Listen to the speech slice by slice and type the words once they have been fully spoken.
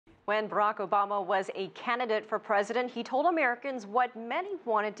When Barack Obama was a candidate for president, he told Americans what many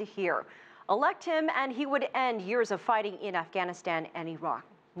wanted to hear. Elect him and he would end years of fighting in Afghanistan and Iraq.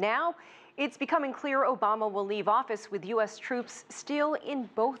 Now, it's becoming clear Obama will leave office with U.S. troops still in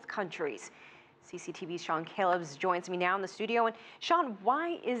both countries. CCTV's Sean Callebs joins me now in the studio. And Sean,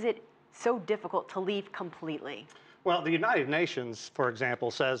 why is it so difficult to leave completely? Well, the United Nations, for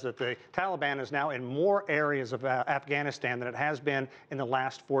example, says that the Taliban is now in more areas of Afghanistan than it has been in the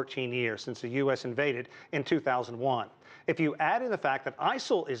last 14 years since the U.S. invaded in 2001. If you add in the fact that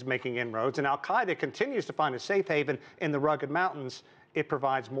ISIL is making inroads and al-Qaeda continues to find a safe haven in the rugged mountains, it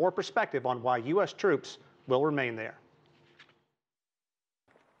provides more perspective on why U.S. troops will remain there.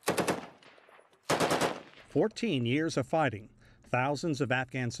 14 years of fighting. Thousands of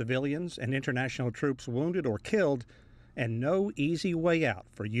Afghan civilians and international troops wounded or killed, and no easy way out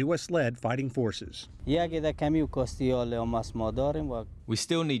for U.S.-led fighting forces. We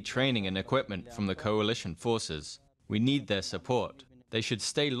still need training and equipment from the coalition forces. We need their support. They should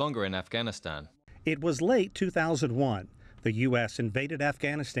stay longer in Afghanistan. It was late 2001. The U.S. invaded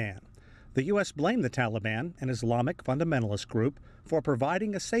Afghanistan. The U.S. blamed the Taliban, an Islamic fundamentalist group, for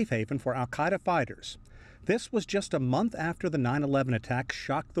providing a safe haven for al-Qaeda fighters. This was just a month after the 9/11 attacks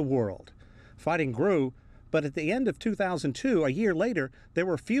shocked the world. Fighting grew, but at the end of 2002, a year later, there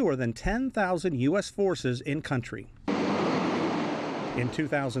were fewer than 10,000 U.S. forces in country. In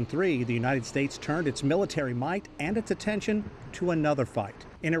 2003, the United States turned its military might and its attention to another fight,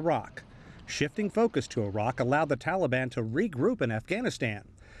 in Iraq. Shifting focus to Iraq allowed the Taliban to regroup in Afghanistan.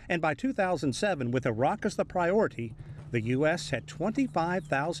 And by 2007, with Iraq as the priority, the U.S. had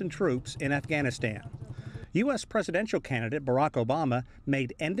 25,000 troops in Afghanistan. U.S. presidential candidate Barack Obama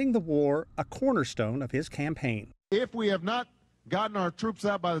made ending the war a cornerstone of his campaign. If we have not gotten our troops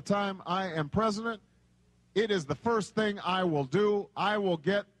out by the time I am president, it is the first thing I will do. I will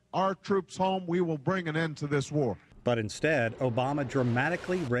get our troops home. We will bring an end to this war. But instead, Obama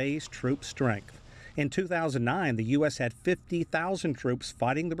dramatically raised troop strength. In 2009, the U.S. had 50,000 troops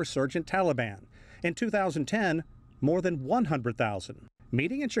fighting the resurgent Taliban. In 2010, more than 100,000.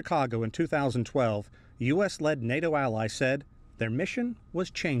 Meeting in Chicago in 2012, U.S.-led NATO allies said their mission was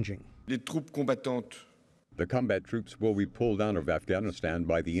changing. The combat troops will be pulled out of Afghanistan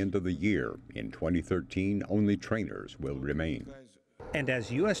by the end of the year. In 2013, only trainers will remain. And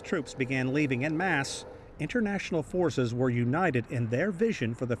as U.S. troops began leaving en masse, international forces were united in their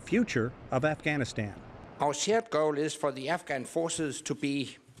vision for the future of Afghanistan. Our shared goal is for the Afghan forces to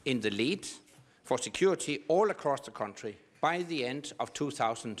be in the lead for security all across the country by the end of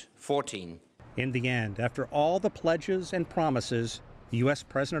 2014. In the end, after all the pledges and promises, U.S.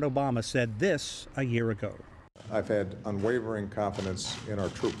 President Obama said this a year ago. I've had unwavering confidence in our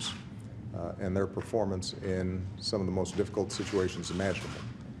troops and their performance in some of the most difficult situations imaginable.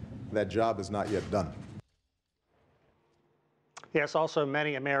 That job is not yet done. Yes, also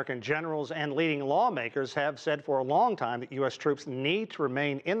many American generals and leading lawmakers have said for a long time that U.S. troops need to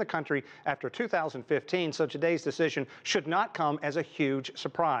remain in the country after 2015, so today's decision should not come as a huge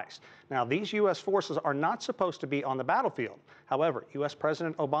surprise. Now, these U.S. forces are not supposed to be on the battlefield. However, U.S.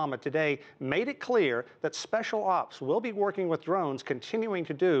 President Obama today made it clear that special ops will be working with drones, continuing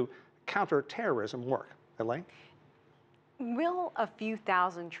to do counterterrorism work. Elaine? Will a few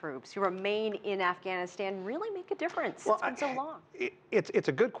thousand troops who remain in Afghanistan really make a difference? It's been so long. It's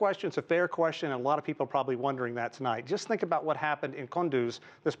a good question. It's a fair question. And a lot of people are probably wondering that tonight. Just think about what happened in Kunduz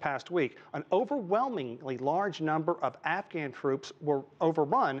this past week. An overwhelmingly large number of Afghan troops were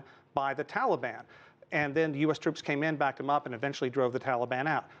overrun by the Taliban. And then the U.S. troops came in, backed them up, and eventually drove the Taliban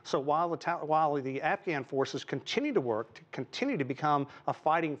out. So while the Afghan forces continue to work, to continue to become a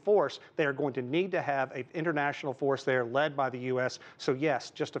fighting force, they are going to need to have an international force there led by the U.S. So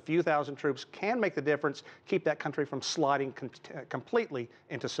yes, just a few thousand troops can make the difference, keep that country from sliding completely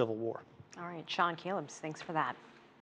into civil war. All right, Sean Callebs, thanks for that.